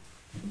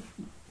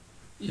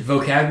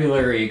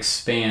 vocabulary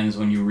expands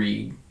when you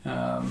read.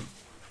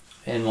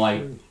 And,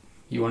 like,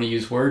 you want to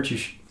use words, you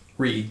should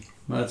read.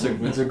 That's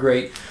a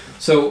great...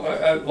 So,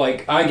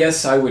 I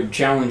guess I would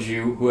challenge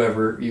you,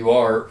 whoever you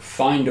are,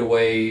 find a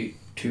way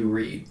to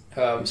read.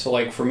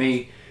 For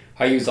me,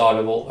 I use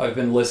Audible. I've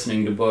been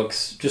listening to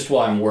books just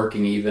while I'm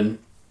working even.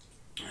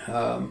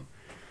 And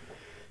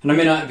I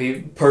may not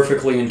be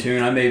perfectly in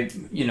tune. I may,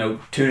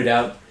 tune it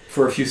out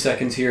for a few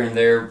seconds here and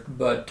there,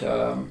 but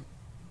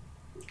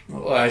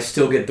I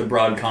still get the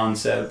broad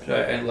concept.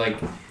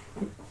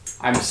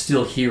 I'm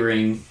still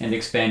hearing and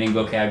expanding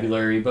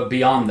vocabulary, but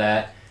beyond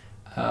that,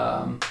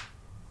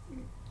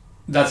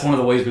 that's one of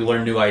the ways we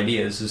learn new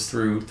ideas is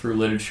through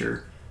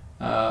literature.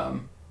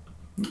 And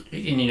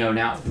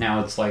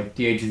now it's like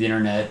the age of the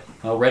internet.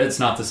 Well, Reddit's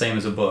not the same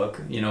as a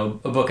book. A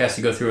book has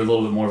to go through a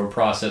little bit more of a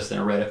process than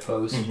a Reddit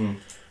post.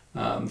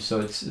 Mm-hmm. So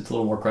it's a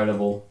little more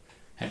credible.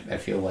 I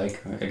feel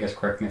like. I guess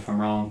correct me if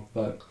I'm wrong,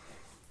 but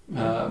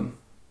I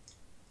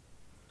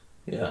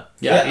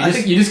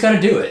think you just got to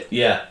do it.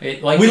 Yeah, we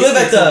live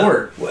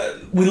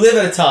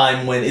at a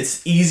time when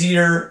it's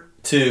easier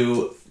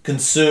to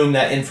consume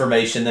that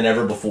information than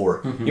ever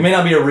before. Mm-hmm. You may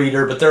not be a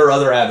reader, but there are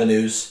other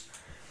avenues.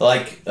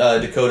 Like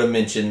Dakota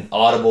mentioned,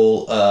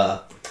 Audible,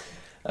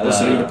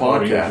 listening to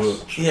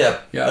podcasts.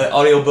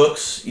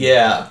 Audiobooks,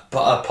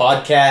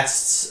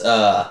 podcasts.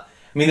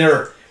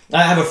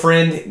 I have a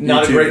friend,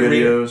 not YouTube a great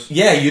videos. reader.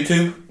 Yeah,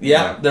 YouTube.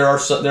 Yeah, there are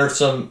some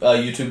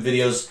YouTube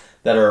videos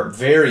that are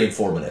very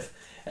informative.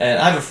 And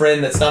I have a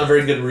friend that's not a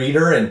very good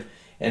reader,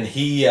 and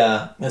he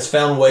has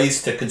found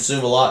ways to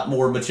consume a lot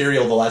more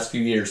material the last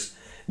few years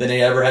than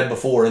he ever had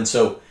before. And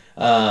so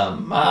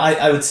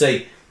I would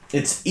say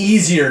it's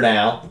easier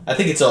now. I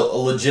think it's a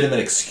legitimate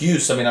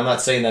excuse. I mean, I'm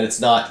not saying that it's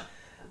not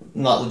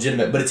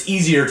legitimate, but it's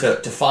easier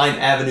to find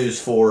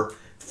avenues for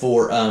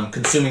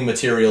consuming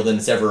material than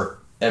it's ever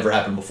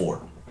happened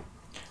before.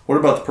 What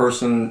about the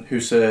person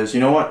who says, you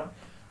know what,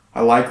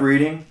 I like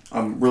reading,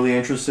 I'm really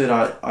interested,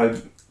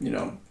 I've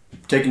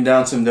taken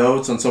down some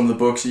notes on some of the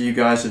books that you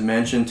guys have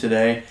mentioned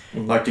today,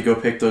 I'd like to go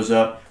pick those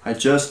up, I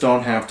just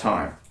don't have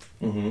time.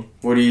 Mm-hmm.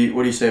 What do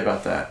you say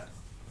about that?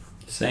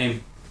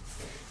 Same.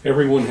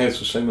 Everyone has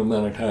the same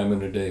amount of time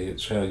in a day.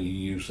 It's how you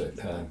use that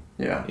time.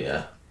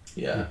 Yeah.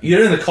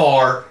 You're in the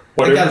car.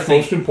 Whatever's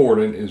most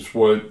important is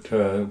what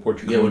you're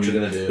going to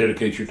do.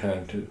 Dedicate your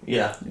time to.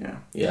 Yeah.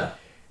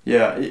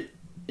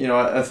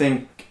 I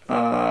think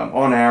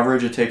on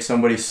average it takes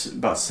somebody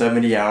about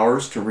 70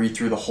 hours to read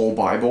through the whole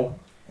Bible.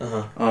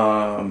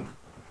 Uh-huh.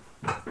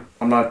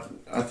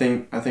 I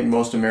think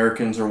most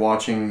Americans are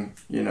watching,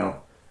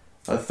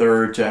 a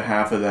third to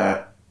half of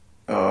that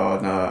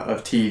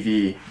of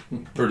TV.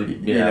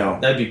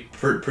 That'd be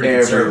pretty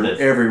conservative.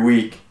 Every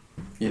week,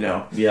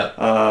 Yeah.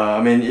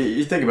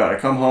 You think about it.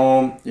 Come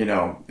home,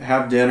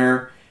 have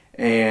dinner,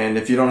 and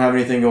if you don't have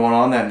anything going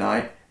on that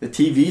night, the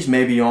TVs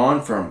may be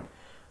on from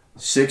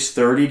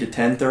 6:30 to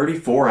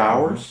 10:30, 4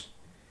 hours.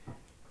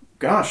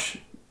 Gosh,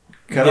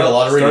 you get a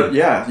lot of reading.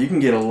 Yeah, you can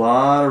get a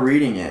lot of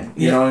reading in.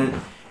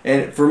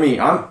 And for me,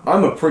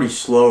 I'm a pretty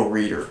slow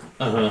reader.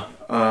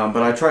 But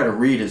I try to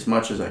read as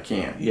much as I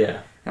can.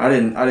 Yeah. I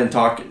didn't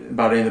talk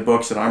about any of the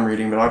books that I'm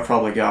reading, but I've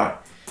probably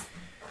got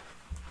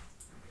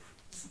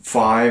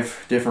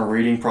 5 different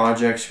reading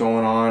projects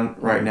going on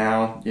right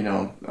now.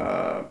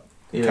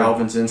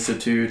 Calvin's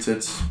Institutes,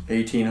 it's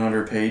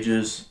 1,800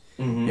 pages.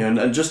 Mm-hmm.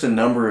 And just a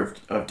number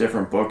of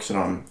different books that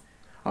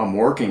I'm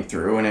working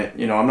through, and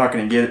I'm not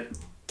going to get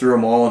through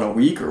them all in a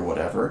week or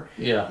whatever.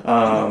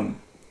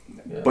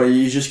 But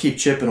you just keep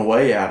chipping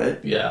away at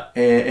it.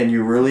 And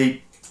you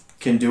really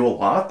can do a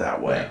lot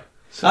that way.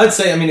 So. I would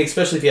say,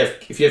 especially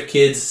if you have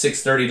kids,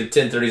 6:30 to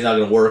 10:30 is not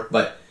going to work.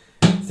 But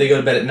if they go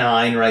to bed at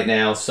 9 right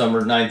now, some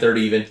are 9:30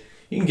 even.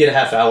 you can get a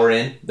half hour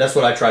in. That's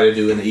what I try to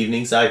do in the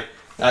evenings.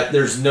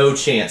 There's no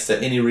chance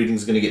that any reading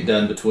is going to get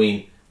done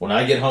between when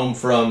I get home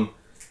from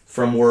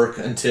work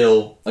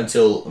until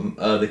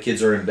the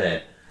kids are in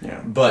bed.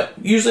 Yeah. But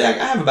usually I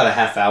have about a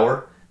half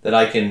hour that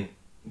I can.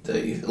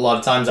 A lot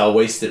of times I'll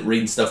waste it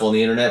reading stuff on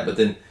the internet, but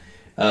then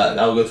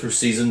I'll go through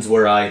seasons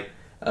where I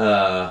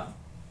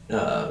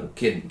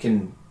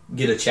can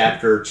get a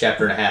chapter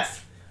and a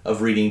half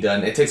of reading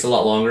done. It takes a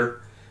lot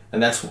longer,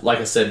 and that's, like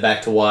I said,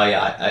 back to why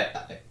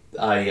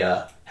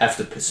I have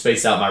to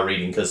space out my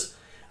reading, because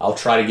I'll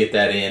try to get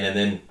that in, and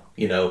then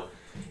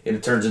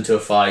it turns into a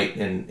fight,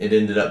 and it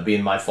ended up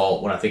being my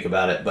fault when I think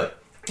about it. But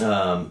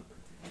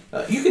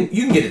you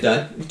can get it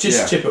done.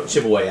 Just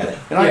chip away at it.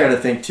 And I got to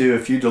think too,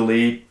 if you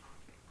delete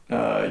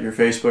your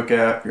Facebook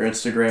app, your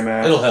Instagram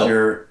app, it'll help.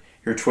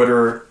 Your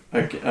Twitter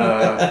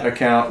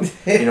account.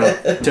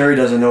 Terry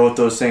doesn't know what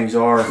those things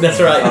are. That's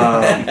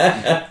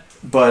right.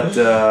 But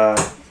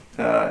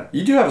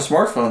you do have a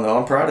smartphone, though.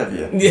 I'm proud of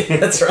you. Yeah,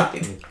 that's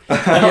right.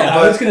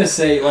 I was gonna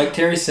say, like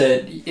Terry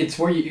said, it's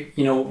where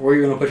where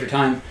you're gonna put your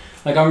time.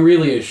 Like, I'm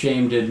really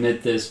ashamed to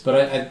admit this,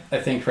 but I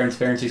think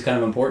transparency is kind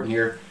of important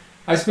here.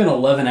 I spent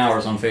 11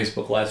 hours on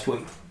Facebook last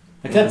week.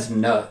 Like, that's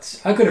nuts.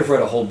 I could have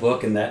read a whole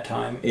book in that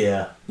time.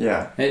 Yeah.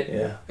 I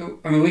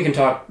mean, we can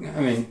talk. I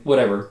mean,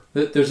 whatever.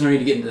 There's no need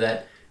to get into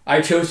that.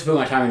 I chose to put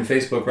my time in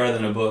Facebook rather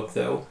than a book,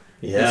 though.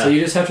 Yeah. And so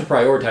you just have to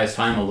prioritize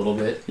time a little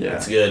bit. Yeah.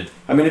 That's good.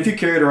 I mean, if you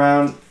carried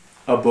around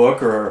a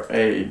book or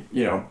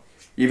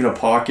even a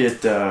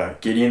pocket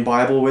Gideon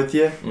Bible with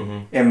you,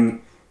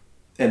 and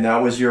that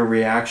was your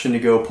reaction to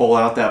go pull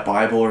out that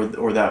Bible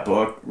or that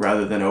book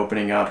rather than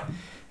opening up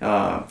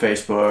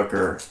Facebook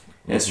or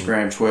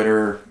Instagram,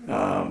 Twitter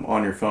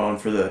on your phone,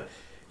 for the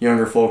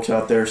younger folks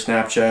out there,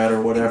 Snapchat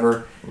or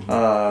whatever,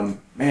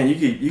 man,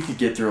 you could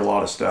get through a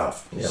lot of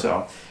stuff. Yep.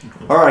 So,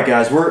 all right,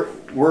 guys,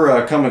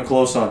 we're coming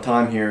close on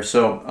time here.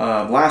 So,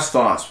 last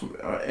thoughts.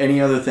 Any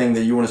other thing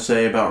that you want to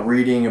say about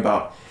reading,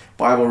 about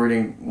Bible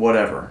reading,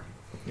 whatever?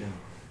 Yeah.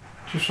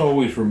 Just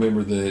always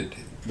remember that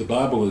the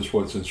Bible is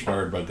what's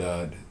inspired by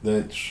God.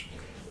 That's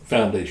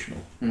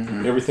foundational.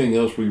 Everything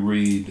else we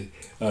read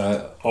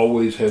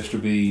always has to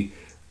be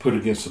put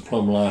against the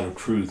plumb line of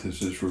truth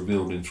as is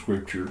revealed in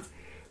Scripture.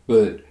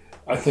 But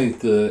I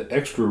think the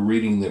extra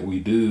reading that we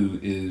do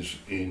is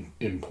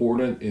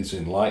important, it's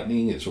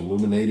enlightening, it's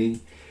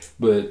illuminating,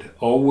 but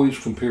always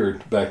compare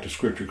it back to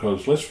Scripture,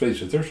 because let's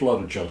face it, there's a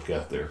lot of junk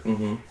out there.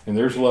 And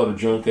there's a lot of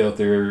junk out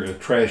there,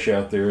 trash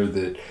out there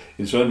that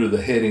is under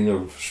the heading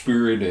of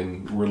spirit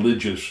and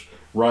religious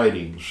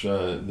writings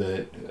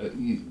that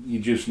you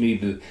just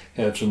need to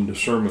have some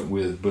discernment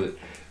with. But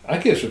I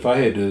guess if I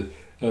had to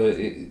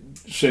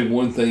say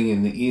one thing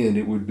in the end,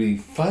 it would be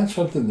find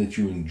something that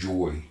you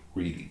enjoy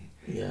reading.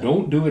 Yeah.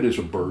 Don't do it as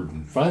a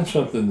burden. Find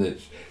something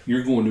that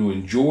you're going to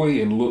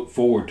enjoy and look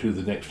forward to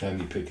the next time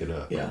you pick it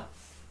up.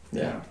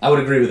 Yeah. I would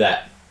agree with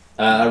that.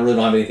 I really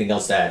don't have anything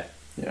else to add.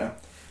 Yeah.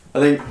 I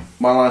think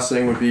my last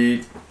thing would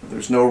be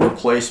there's no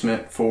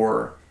replacement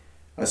for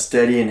a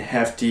steady and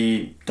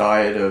hefty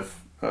diet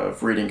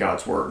of reading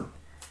God's Word.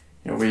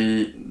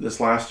 This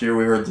last year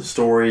we heard the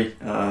story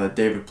that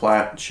David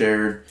Platt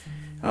shared.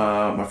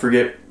 I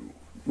forget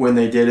when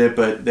they did it,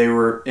 but they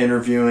were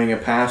interviewing a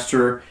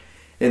pastor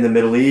in the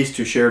Middle East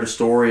who shared a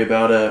story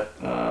about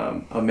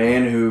a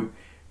man who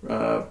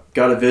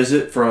got a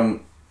visit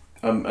from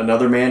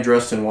another man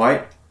dressed in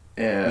white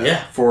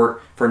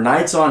for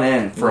nights on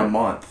end for a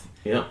month.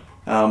 Yeah.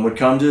 Would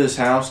come to his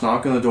house,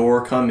 knock on the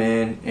door, come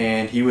in,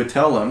 and he would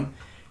tell him,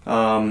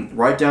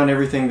 write down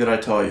everything that I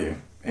tell you.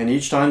 And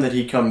each time that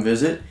he'd come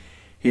visit,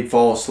 he'd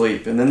fall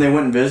asleep. And then they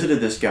went and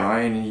visited this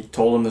guy, and he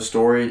told him the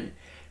story.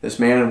 This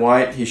man in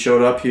white, he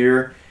showed up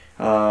here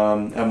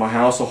at my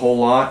house a whole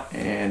lot,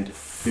 and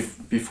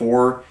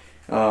before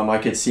I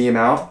could see him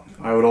out,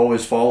 I would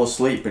always fall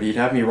asleep, but he'd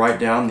have me write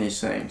down these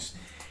things.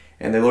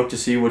 And they looked to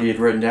see what he had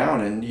written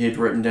down, and he had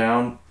written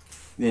down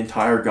the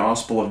entire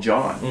Gospel of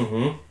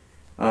John.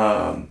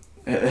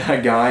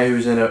 A guy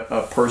who's in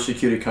a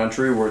persecuted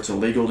country where it's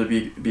illegal to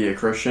be a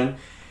Christian,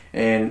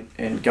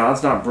 and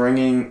God's not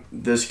bringing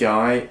this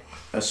guy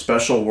a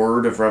special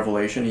word of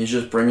revelation. He's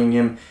just bringing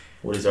him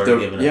what he's already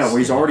given us. Yeah, what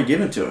he's already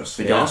given to us,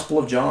 the Gospel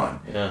of John.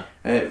 Yeah.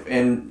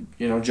 And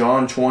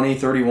John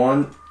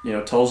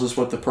 20:31, tells us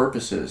what the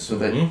purpose is, so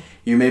that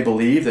you may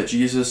believe that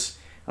Jesus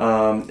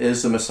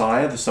is the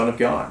Messiah, the Son of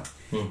God.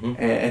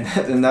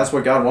 And that's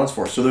what God wants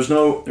for us. So there's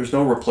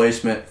no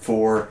replacement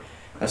for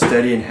a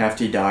steady and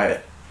hefty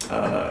diet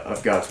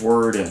of God's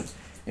Word,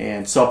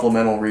 and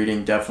supplemental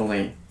reading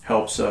definitely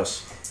helps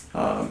us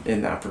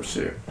in that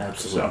pursuit.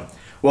 Absolutely. So,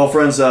 well,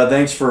 friends,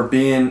 thanks for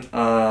being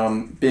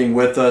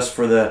with us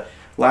for the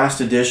last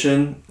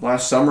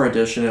summer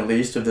edition at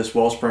least, of this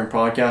Wellspring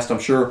podcast. I'm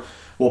sure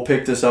we'll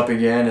pick this up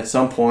again at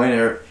some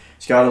point.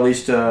 Scott, at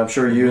least I'm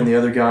sure you and the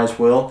other guys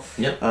will.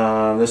 Yep.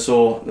 This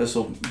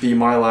will be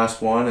my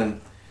last one,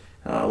 and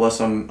unless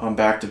I'm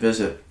back to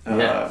visit.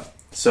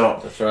 So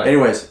that's right.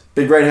 Anyways,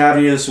 been great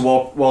having you. This is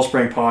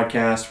Wellspring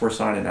podcast. We're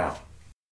signing out.